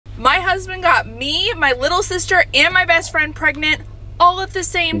My husband got me, my little sister, and my best friend pregnant all at the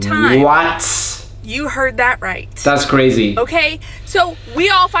same time. What? You heard that right. That's crazy. Okay, so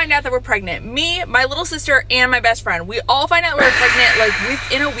we all find out that we're pregnant. Me, my little sister, and my best friend. We all find out we're pregnant like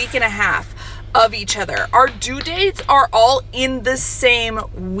within a week and a half of each other. Our due dates are all in the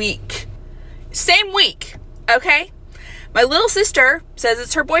same week. Same week, okay? My little sister says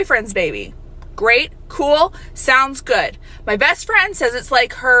it's her boyfriend's baby. Great, cool, sounds good. My best friend says it's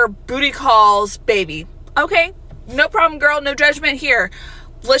like her booty call's baby. Okay, no problem, girl, no judgment here.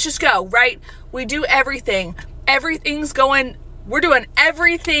 Let's just go, right? We do everything. Everything's going, we're doing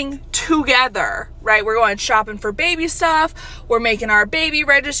everything together, right? We're going shopping for baby stuff. We're making our baby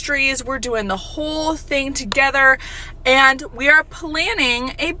registries. We're doing the whole thing together. And we are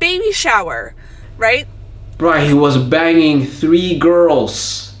planning a baby shower, right? Right, he was banging 3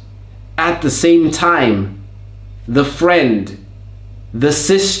 girls at the same time. The friend, the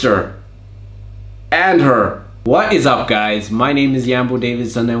sister, and her. What is up, guys? My name is Yambo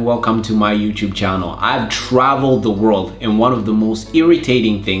Davidson and welcome to my YouTube channel. I've traveled the world and one of the most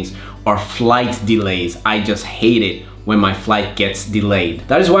irritating things are flight delays. I just hate it when my flight gets delayed.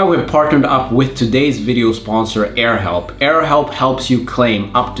 That is why we're partnered up with today's video sponsor, Airhelp. Airhelp helps you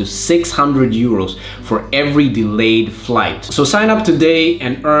claim up to 600 euros for every delayed flight. So sign up today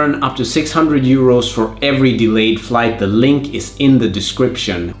and earn up to 600 euros for every delayed flight. The link is in the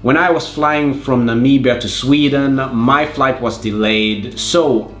description. When I was flying from Namibia to Sweden, my flight was delayed.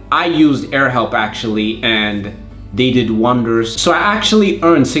 So I used Airhelp actually, and they did wonders. So I actually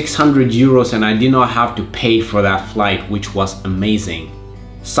earned 600 euros and I did not have to pay for that flight, which was amazing.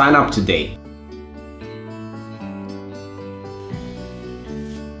 Sign up today.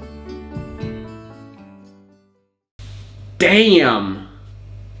 Damn.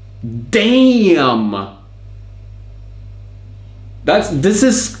 Damn. This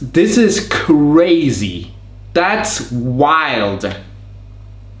is crazy. That's wild.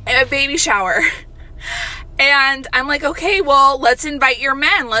 A baby shower. And I'm like, okay, well, let's invite your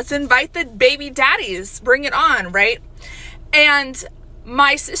men. Let's invite the baby daddies. Bring it on, right? And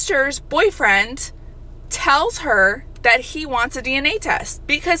my sister's boyfriend tells her that he wants a DNA test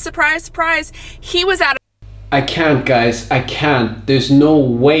because, surprise, surprise, he was at I can't, guys. I can't. There's no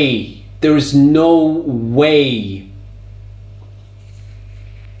way. There is no way.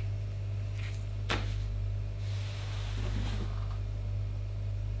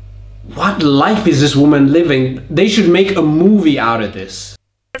 What life is this woman living? They should make a movie out of this.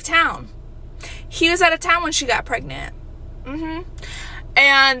 Out of town. He was out of town when she got pregnant.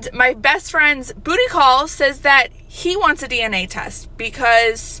 And my best friend's booty call says that he wants a DNA test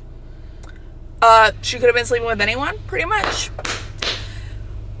because she could have been sleeping with anyone, pretty much.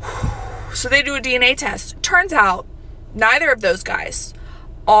 So they do a DNA test. Turns out neither of those guys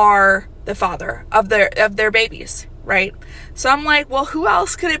are the father of their babies. Right? So I'm like, well, who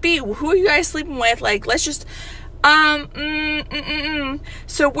else could it be? Who are you guys sleeping with? Like, let's just,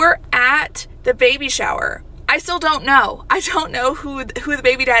 So we're at the baby shower. I still don't know. I don't know who the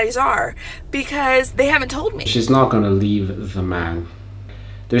baby daddies are because they haven't told me. She's not gonna leave the man.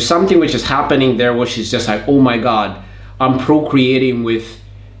 There's something which is happening there where she's just like, oh my God, I'm procreating with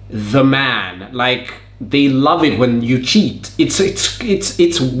the man. Like, they love it when you cheat.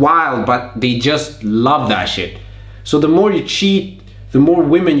 It's wild, but they just love that shit. So the more you cheat, the more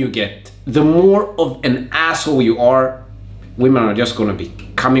women you get, the more of an asshole you are, women are just gonna be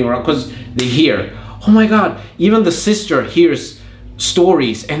coming around because they hear, oh my God, even the sister hears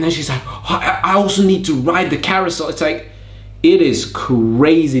stories and then she's like, oh, I also need to ride the carousel. It's like, it is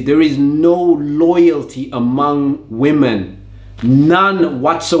crazy. There is no loyalty among women, none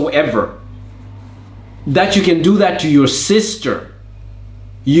whatsoever. That you can do that to your sister.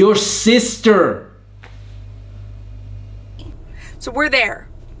 Your sister. So we're there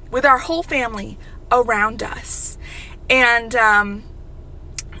with our whole family around us. And the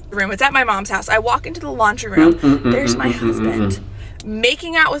room, it's at my mom's house. I walk into the laundry room. There's my husband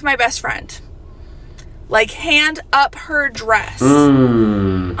making out with my best friend. Like, hand up her dress.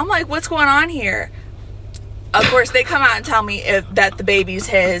 I'm like, what's going on here? Of course, they come out and tell me that the baby's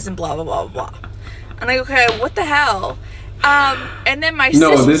his and blah, blah, blah, blah. And I go, okay, what the hell? And then my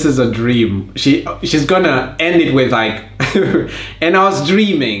sister... No, this is a dream. She's gonna end it with like, and I was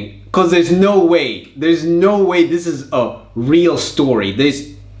dreaming, because there's no way this is a real story.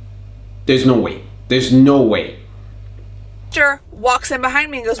 There's no way. There's no way. Sister walks in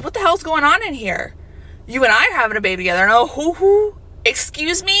behind me and goes, what the hell's going on in here? You and I are having a baby together. And who?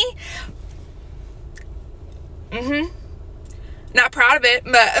 Excuse me? Not proud of it,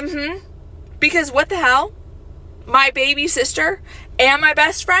 but because what the hell? My baby sister and my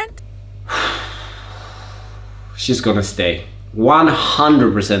best friend. She's gonna stay.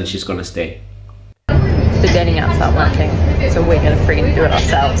 100% she's gonna stay. The dating apps aren't working, so we're gonna freaking do it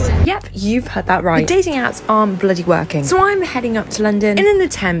ourselves. Yep, you've heard that right. The dating apps aren't bloody working. So I'm heading up to London in an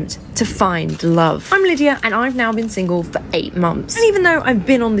attempt to find love. I'm Lydia and I've now been single for 8 months. And even though I've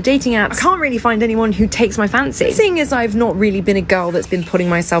been on the dating apps, I can't really find anyone who takes my fancy. Seeing as I've not really been a girl that's been putting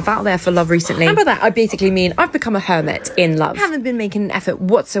myself out there for love recently. And by that, I basically mean I've become a hermit in love. I haven't been making an effort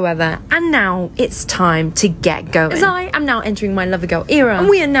whatsoever, and now it's time to get going. As I am now entering my lover girl era, and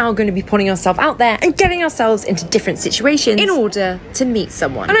we are now going to be putting ourselves out there and getting ourselves into different situations in order to meet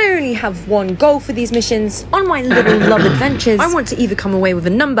someone. And I only have one goal for these missions. On my little love adventures, I want to either come away with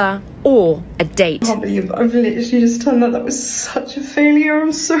a number or a date. I can't believe I've literally just done that. That was such a failure.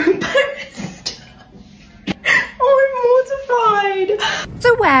 I'm so embarrassed. Oh, I'm mortified.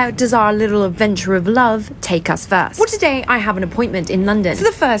 So where does our little adventure of love take us first? Well, today I have an appointment in London. So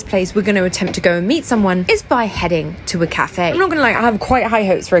the first place we're going to attempt to go and meet someone is by heading to a cafe. I'm not going to lie, I have quite high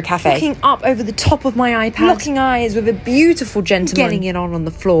hopes for a cafe. Looking up over the top of my iPad, locking eyes with a beautiful gentleman, getting it on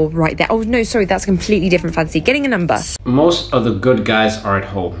the floor right there. Oh no, sorry, that's a completely different fancy. Getting a number. Most of the good guys are at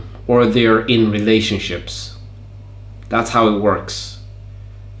home, or they're in relationships. That's how it works.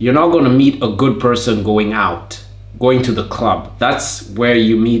 You're not going to meet a good person going out, going to the club. That's where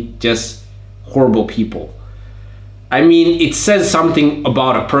you meet just horrible people. I mean, it says something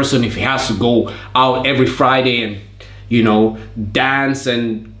about a person if he has to go out every Friday and, you know, dance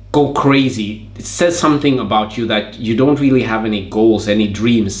and go crazy. It says something about you that you don't really have any goals, any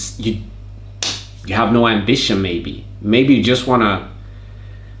dreams. You have no ambition, maybe. Maybe you just want to,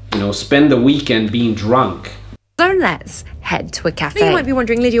 you know, spend the weekend being drunk. So let's head to a cafe. Now you might be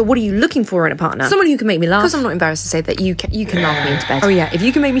wondering, Lydia, what are you looking for in a partner? Someone who can make me laugh. Because I'm not embarrassed to say that you can laugh me into bed. Oh yeah, if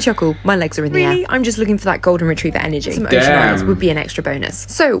you can make me chuckle, my legs are in the air. I'm just looking for that golden retriever energy. Some ocean eyes would be an extra bonus.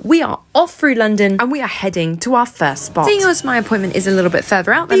 So we are off through London and we are heading to our first spot. Seeing as my appointment is a little bit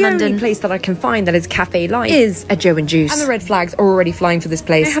further out than London, the only place that I can find that is cafe-like is a Joe and Juice. And the red flags are already flying for this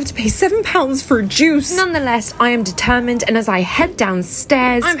place. I have to pay £7 for a juice. Nonetheless, I am determined, and as I head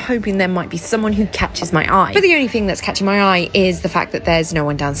downstairs, I'm hoping there might be someone who catches my eye. But the only thing that's catching my eye is the fact that there's no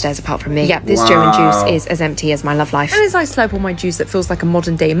one downstairs apart from me. Yep, this Joe and Juice is as empty as my love life. And as I slurp on my juice that feels like a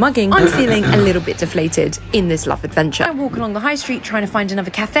modern day mugging, I'm feeling a little bit deflated in this love adventure. I walk along the high street trying to find another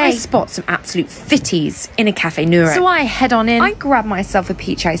cafe. I spot some absolute fitties in a Cafe Neuro. So I head on in, I grab myself a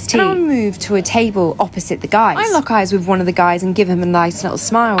peach iced tea, and I'll move to a table opposite the guys. I lock eyes with one of the guys and give him a nice little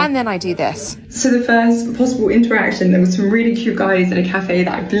smile, and then I do this. So the first possible interaction, there was some really cute guys in a cafe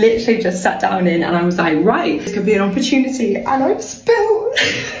that I've literally just sat down in, and I was like, right, this could be an opportunity, and I've spilled. I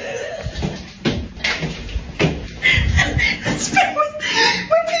spilled my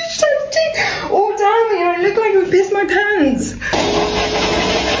peach iced tea all down me, and I look like I've pissed my pants.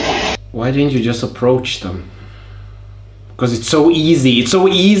 Why didn't you just approach them? Because it's so easy. It's so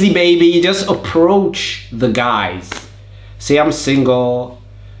easy, baby. Just approach the guys. Say I'm single.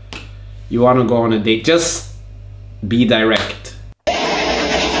 You want to go on a date. Just be direct.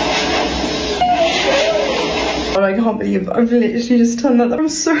 Oh, I can't believe I've literally just done that. I'm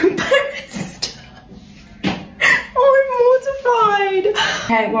so embarrassed. Oh, I'm mortified.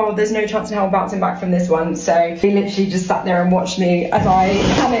 Okay, well, there's no chance in hell bouncing back from this one. So he literally just sat there and watched me as I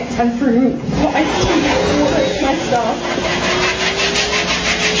panicked and threw what I threw all over my stuff.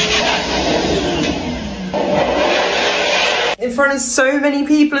 In front of so many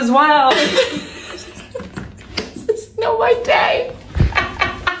people as well. This is not my day.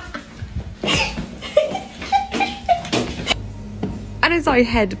 And as I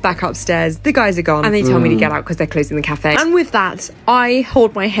head back upstairs, the guys are gone and they tell me to get out because they're closing the cafe. And with that, I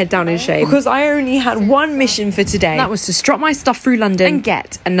hold my head down in shame because I only had one mission for today. That was to strut my stuff through London and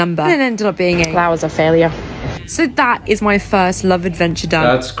get a number. And it ended up being That was a failure. So that is my first love adventure done.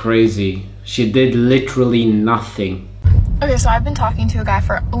 That's crazy. She did literally nothing. Okay, so I've been talking to a guy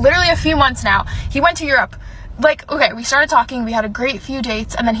for literally a few months now. He went to Europe. Like, okay, we started talking, we had a great few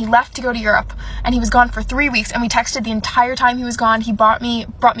dates, and then he left to go to Europe, and he was gone for 3 weeks, and we texted the entire time he was gone. He brought me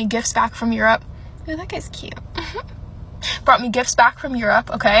gifts back from Europe. Oh, that guy's cute. Brought me gifts back from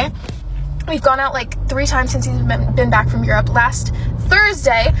Europe, okay? We've gone out like 3 times since he's been back from Europe. Last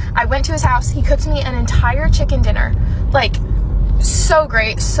Thursday, I went to his house. He cooked me an entire chicken dinner. Like, so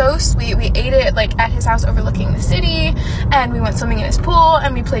great, so sweet. We ate it like at his house overlooking the city, and we went swimming in his pool,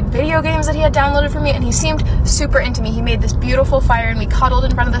 and we played video games that he had downloaded for me, and he seemed super into me. He made this beautiful fire, and we cuddled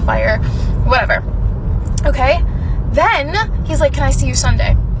in front of the fire, whatever. Okay, then he's like, can I see you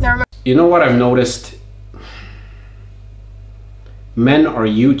Sunday? Now, you know what I've noticed? Men are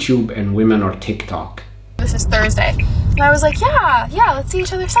YouTube and women are TikTok. This is Thursday. And I was like, yeah, let's see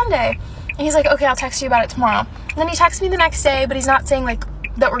each other Sunday. And he's like, okay, I'll text you about it tomorrow. And then he texts me the next day, but he's not saying like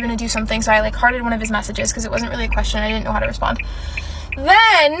that we're gonna do something. So I like hearted one of his messages because it wasn't really a question. I didn't know how to respond.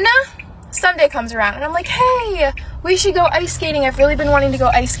 Then Sunday comes around and I'm like, hey, we should go ice skating. I've really been wanting to go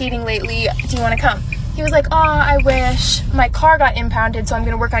ice skating lately. Do you want to come? He was like, oh, I wish. My car got impounded, so I'm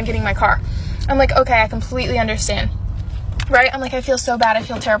gonna work on getting my car. I'm like, okay, I completely understand. Right? I'm like, I feel so bad. I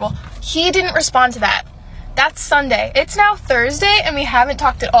feel terrible. He didn't respond to that. That's Sunday. It's now Thursday and we haven't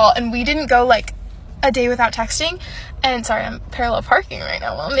talked at all. And we didn't go like a day without texting. And sorry, I'm parallel parking right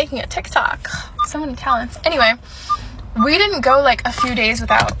now while I'm making a TikTok. So many talents. Anyway, we didn't go like a few days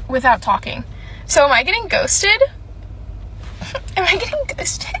without talking. So am I getting ghosted? Am I getting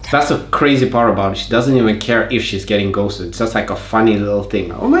ghosted? That's the crazy part about it. She doesn't even care if she's getting ghosted. It's just like a funny little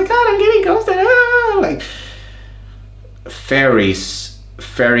thing. Oh my god, I'm getting ghosted. Ah! Like fairies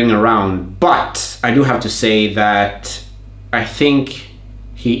ferrying around. But I do have to say that I think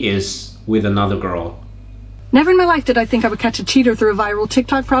he is with another girl. Never in my life did I think I would catch a cheater through a viral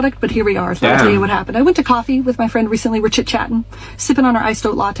TikTok product, but here we are. So I'll tell you what happened. I went to coffee with my friend recently. We're chit-chatting, sipping on our iced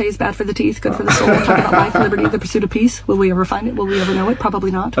oat lattes, bad for the teeth, good for the soul. Talking about life, liberty, the pursuit of peace. Will we ever find it? Will we ever know it?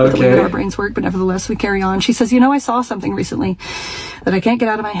 Probably not. With the way that our brains work, but nevertheless, we carry on. She says, you know, I saw something recently that I can't get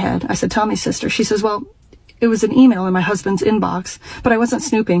out of my head. I said, tell me, sister. She says, well, it was an email in my husband's inbox, but I wasn't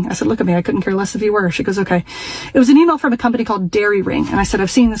snooping. I said, look at me. I couldn't care less if you were. She goes, okay. It was an email from a company called Dairy Ring. And I said,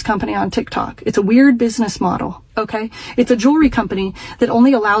 I've seen this company on TikTok. It's a weird business model. Okay. It's a jewelry company that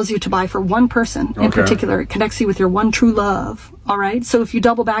only allows you to buy for one person in particular. It connects you with your one true love. All right. So if you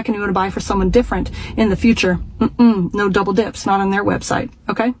double back and you want to buy for someone different in the future, no double dips, not on their website.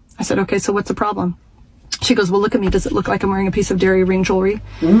 Okay. I said, okay, so what's the problem? She goes, well, look at me. Does it look like I'm wearing a piece of Dairy Ring jewelry?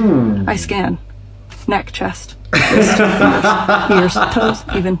 I scan. Neck, chest, wrist, fingers, ears, toes,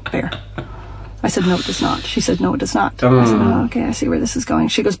 even bare. I said, no, it does not. She said, no, it does not. I said, oh, okay, I see where this is going.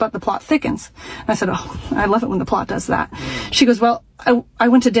 She goes, but the plot thickens. I said, oh, I love it when the plot does that. She goes, well, I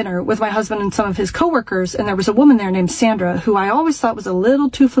went to dinner with my husband and some of his coworkers, and there was a woman there named Sandra, who I always thought was a little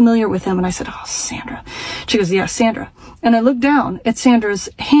too familiar with him. And I said, oh, Sandra. She goes, yeah, Sandra. And I looked down at Sandra's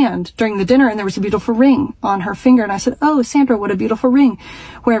hand during the dinner, and there was a beautiful ring on her finger. And I said, oh, Sandra, what a beautiful ring.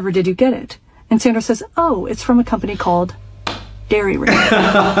 Wherever did you get it? And Sandra says, oh, it's from a company called Dairy Ring.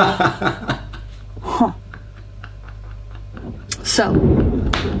 Huh. So,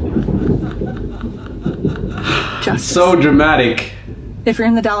 justice. So dramatic. If you're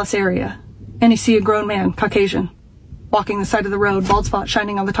in the Dallas area and you see a grown man, Caucasian, walking the side of the road, bald spot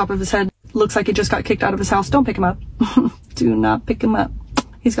shining on the top of his head, looks like he just got kicked out of his house, don't pick him up. Do not pick him up.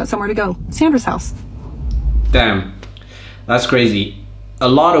 He's got somewhere to go. Sandra's house. Damn. That's crazy. A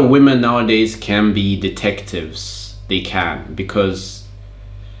lot of women nowadays can be detectives. They can, because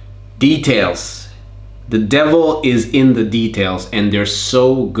details. The devil is in the details, and they're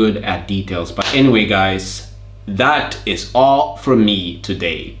so good at details. But anyway, guys, that is all from me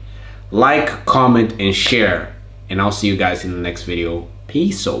today. Like, comment, and share. And I'll see you guys in the next video.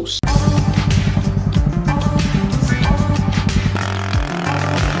 Peace.